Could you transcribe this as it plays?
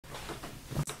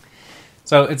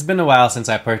So it's been a while since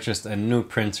I purchased a new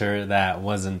printer that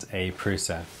wasn't a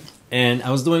Prusa. And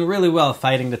I was doing really well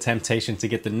fighting the temptation to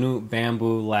get the new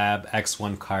Bambu Lab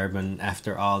X1-Carbon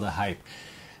after all the hype.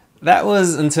 That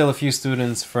was until a few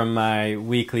students from my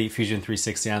weekly Fusion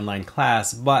 360 online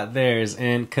class bought theirs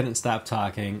and couldn't stop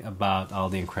talking about all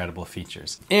the incredible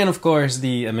features. And of course,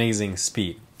 the amazing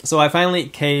speed. So I finally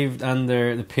caved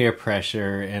under the peer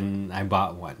pressure and I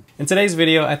bought one. In today's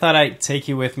video, I thought I'd take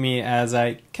you with me as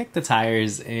I kick the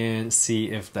tires and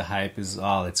see if the hype is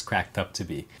all it's cracked up to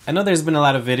be. I know there's been a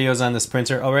lot of videos on this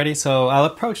printer already, so I'll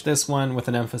approach this one with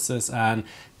an emphasis on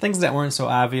things that weren't so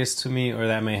obvious to me or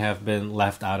that may have been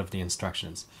left out of the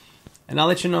instructions. And I'll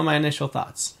let you know my initial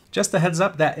thoughts. Just a heads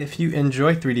up that if you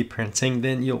enjoy 3D printing,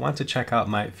 then you'll want to check out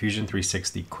my Fusion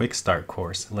 360 Quick Start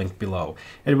course, linked below.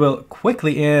 It will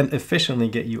quickly and efficiently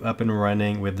get you up and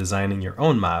running with designing your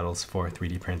own models for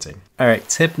 3D printing. Alright,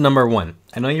 tip number 1.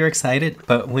 I know you're excited,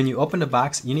 but when you open the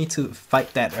box, you need to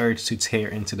fight that urge to tear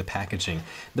into the packaging.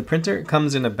 The printer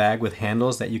comes in a bag with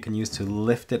handles that you can use to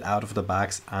lift it out of the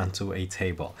box onto a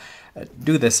table.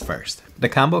 Do this first. The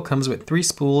combo comes with 3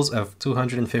 spools of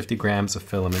 250 grams of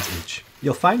filament each.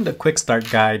 You'll find the quick start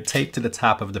guide taped to the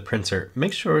top of the printer.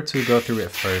 Make sure to go through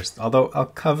it first, although I'll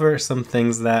cover some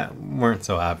things that weren't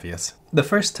so obvious. The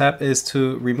first step is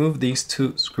to remove these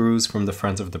 2 screws from the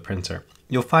front of the printer.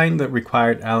 You'll find the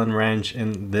required Allen wrench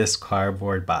in this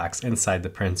cardboard box inside the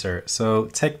printer, so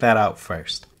take that out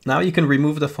first. Now you can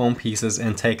remove the foam pieces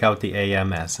and take out the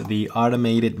AMS, the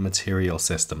Automated Material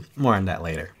System. More on that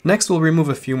later. Next, we'll remove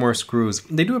a few more screws.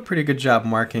 They do a pretty good job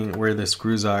marking where the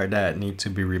screws are that need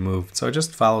to be removed, so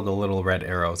just follow the little red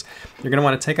arrows. You're going to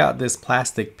want to take out this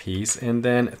plastic piece and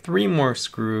then 3 more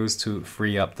screws to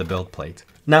free up the build plate.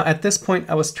 Now at this point,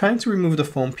 I was trying to remove the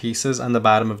foam pieces on the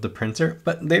bottom of the printer,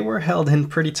 but they were held in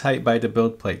pretty tight by the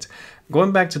build plate.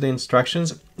 Going back to the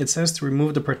instructions, it says to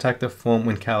remove the protective foam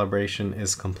when calibration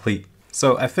is complete.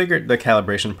 So I figured the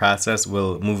calibration process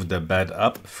will move the bed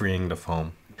up, freeing the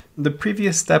foam. The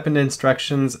previous step in the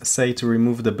instructions say to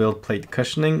remove the build plate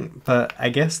cushioning, but I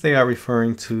guess they are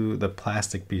referring to the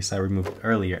plastic piece I removed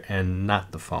earlier and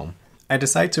not the foam. I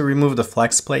decided to remove the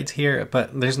flex plate here,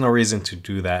 but there's no reason to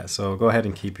do that, so go ahead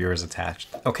and keep yours attached.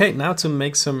 Okay, now to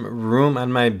make some room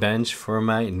on my bench for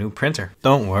my new printer.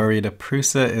 Don't worry, the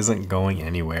Prusa isn't going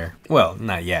anywhere. Well,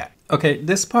 not yet. Okay,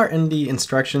 this part in the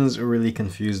instructions really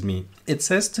confused me. It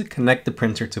says to connect the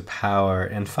printer to power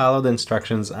and follow the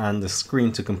instructions on the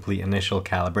screen to complete initial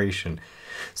calibration.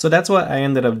 So that's what I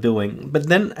ended up doing, but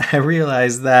then I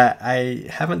realized that I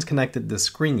haven't connected the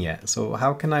screen yet, so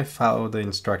how can I follow the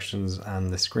instructions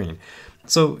on the screen?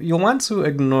 So you'll want to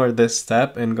ignore this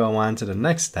step and go on to the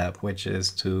next step, which is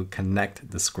to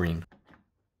connect the screen.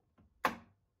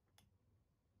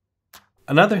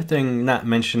 Another thing not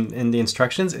mentioned in the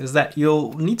instructions is that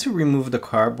you'll need to remove the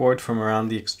cardboard from around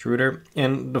the extruder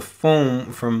and the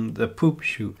foam from the poop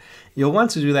chute. You'll want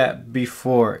to do that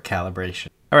before calibration.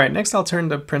 Alright, next I'll turn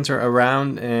the printer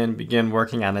around and begin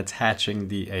working on attaching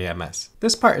the AMS.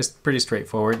 This part is pretty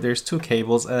straightforward. There's 2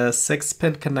 cables, a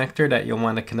 6-pin connector that you'll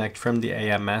want to connect from the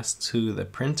AMS to the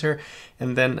printer,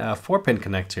 and then a 4-pin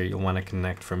connector you'll want to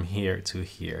connect from here to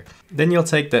here. Then you'll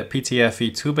take the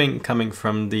PTFE tubing coming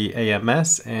from the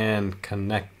AMS and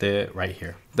connect it right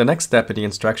here. The next step in the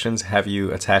instructions have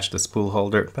you attach the spool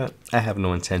holder, but I have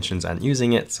no intentions on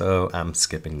using it, so I'm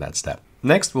skipping that step.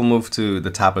 Next, we'll move to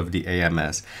the top of the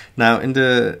AMS. Now, in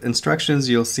the instructions,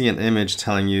 you'll see an image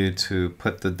telling you to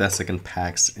put the desiccant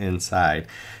packs inside.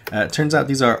 It turns out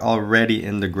these are already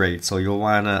in the grate, so you'll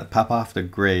want to pop off the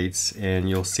grates,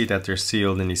 and you'll see that they're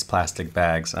sealed in these plastic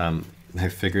bags. I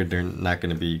figured they're not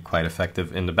going to be quite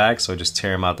effective in the bag, so just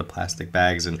tear them out the plastic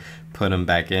bags and put them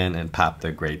back in and pop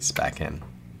the grates back in.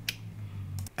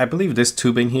 I believe this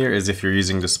tubing here is if you're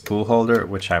using the spool holder,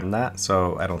 which I'm not,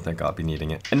 so I don't think I'll be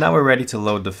needing it. And now we're ready to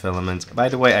load the filament. By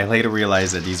the way, I later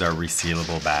realized that these are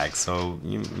resealable bags, so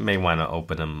you may want to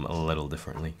open them a little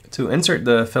differently. To insert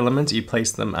the filaments, you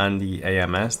place them on the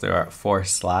AMS. There are 4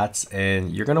 slots,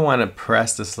 and you're going to want to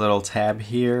press this little tab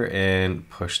here and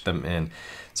push them in.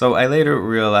 So I later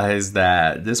realized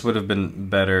that this would have been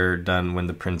better done when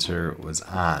the printer was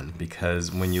on, because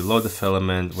when you load the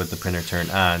filament with the printer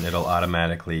turned on, it'll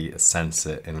automatically sense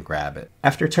it and grab it.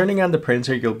 After turning on the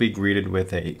printer, you'll be greeted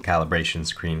with a calibration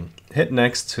screen. Hit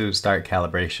next to start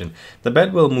calibration. The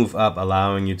bed will move up,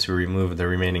 allowing you to remove the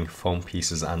remaining foam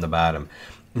pieces on the bottom.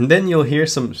 And then you'll hear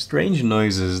some strange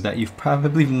noises that you've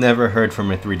probably never heard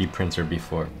from a 3D printer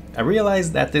before. I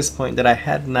realized at this point that I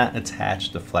had not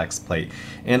attached the flex plate,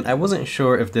 and I wasn't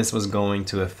sure if this was going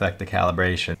to affect the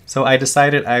calibration. So I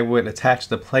decided I would attach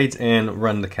the plate and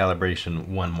run the calibration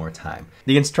one more time.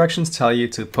 The instructions tell you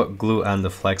to put glue on the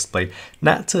flex plate,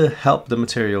 not to help the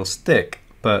material stick,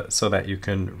 but so that you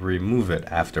can remove it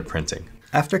after printing.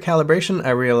 After calibration,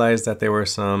 I realized that there were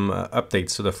some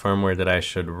updates to the firmware that I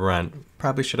should run.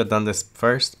 Probably should have done this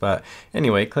first, but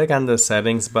anyway, click on the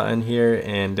settings button here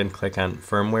and then click on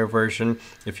firmware version.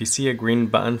 If you see a green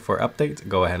button for update,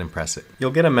 go ahead and press it.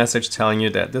 You'll get a message telling you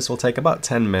that this will take about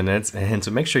 10 minutes and to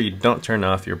make sure you don't turn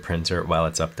off your printer while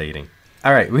it's updating.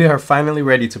 Alright, we are finally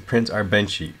ready to print our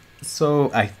Benchy.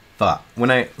 So I thought,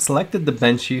 when I selected the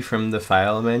Benchy from the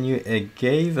file menu, it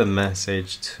gave a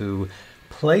message to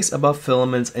place above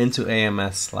filaments into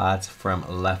AMS slots from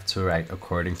left to right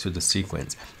according to the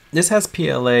sequence. This has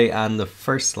PLA on the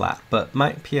first slot, but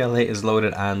my PLA is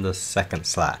loaded on the second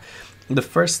slot. The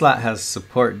first slot has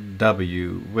support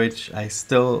W, which I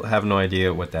still have no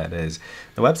idea what that is.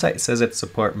 The website says it's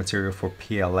support material for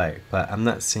PLA, but I'm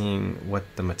not seeing what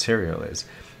the material is.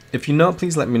 If you know,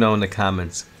 please let me know in the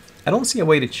comments. I don't see a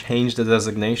way to change the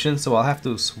designation, so I'll have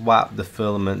to swap the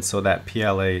filament so that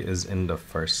PLA is in the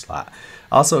first slot.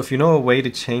 Also, if you know a way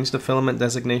to change the filament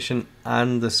designation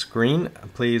on the screen,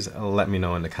 please let me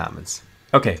know in the comments.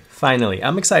 Okay, finally,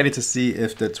 I'm excited to see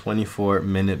if the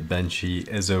 24-minute Benchy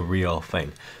is a real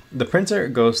thing. The printer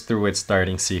goes through its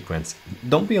starting sequence.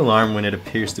 Don't be alarmed when it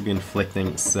appears to be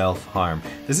inflicting self-harm.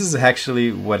 This is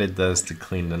actually what it does to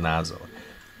clean the nozzle.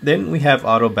 Then we have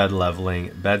auto bed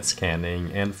leveling, bed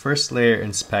scanning, and first layer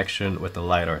inspection with the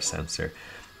LiDAR sensor.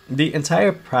 The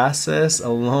entire process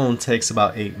alone takes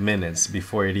about 8 minutes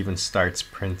before it even starts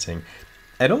printing.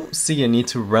 I don't see a need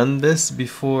to run this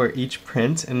before each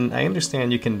print, and I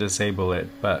understand you can disable it,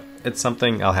 but it's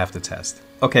something I'll have to test.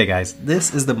 Okay guys,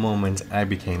 this is the moment I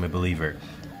became a believer.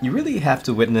 You really have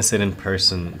to witness it in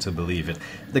person to believe it.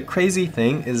 The crazy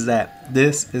thing is that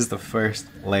this is the first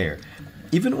layer.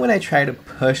 Even when I try to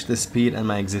push the speed on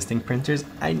my existing printers,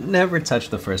 I never touch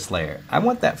the first layer. I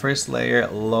want that first layer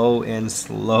low and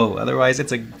slow, otherwise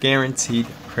it's a guaranteed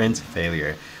print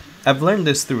failure. I've learned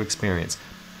this through experience.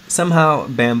 Somehow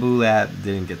Bambu Lab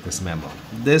didn't get this memo.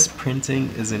 This printing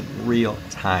is in real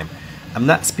time. I'm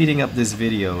not speeding up this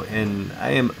video and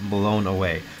I am blown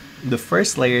away. The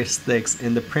first layer sticks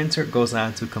and the printer goes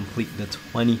on to complete the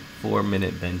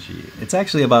 24-minute Benchy. It's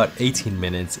actually about 18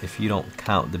 minutes if you don't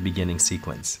count the beginning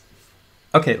sequence.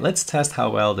 Okay, let's test how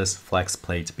well this flex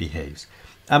plate behaves.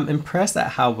 I'm impressed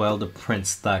at how well the print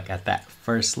stuck at that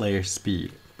first layer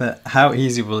speed, but how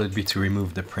easy will it be to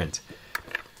remove the print?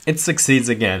 It succeeds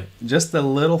again. Just a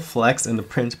little flex and the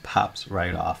print pops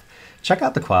right off. Check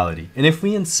out the quality, and if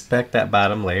we inspect that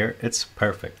bottom layer, it's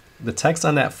perfect. The text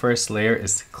on that first layer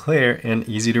is clear and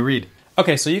easy to read.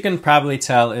 Okay, so you can probably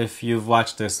tell if you've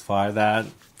watched this far that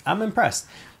I'm impressed.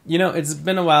 You know, it's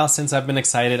been a while since I've been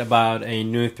excited about a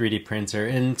new 3D printer,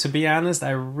 and to be honest, I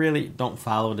really don't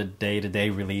follow the day-to-day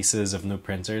releases of new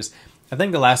printers. I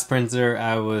think the last printer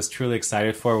I was truly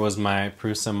excited for was my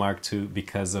Prusa Mark II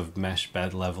because of mesh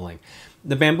bed leveling.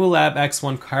 The Bambu Lab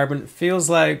X1-Carbon feels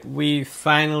like we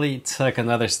finally took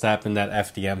another step in that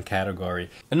FDM category.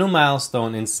 A new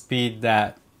milestone in speed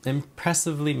that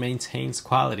impressively maintains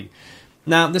quality.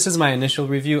 Now, this is my initial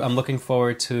review. I'm looking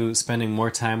forward to spending more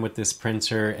time with this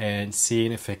printer and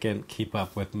seeing if it can keep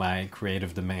up with my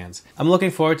creative demands. I'm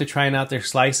looking forward to trying out their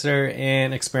slicer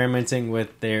and experimenting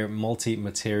with their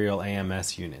multi-material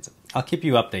AMS unit. I'll keep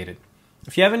you updated.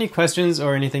 If you have any questions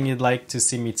or anything you'd like to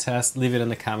see me test, leave it in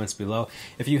the comments below.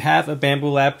 If you have a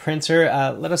Bambu Lab printer,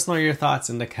 let us know your thoughts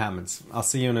in the comments. I'll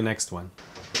see you in the next one.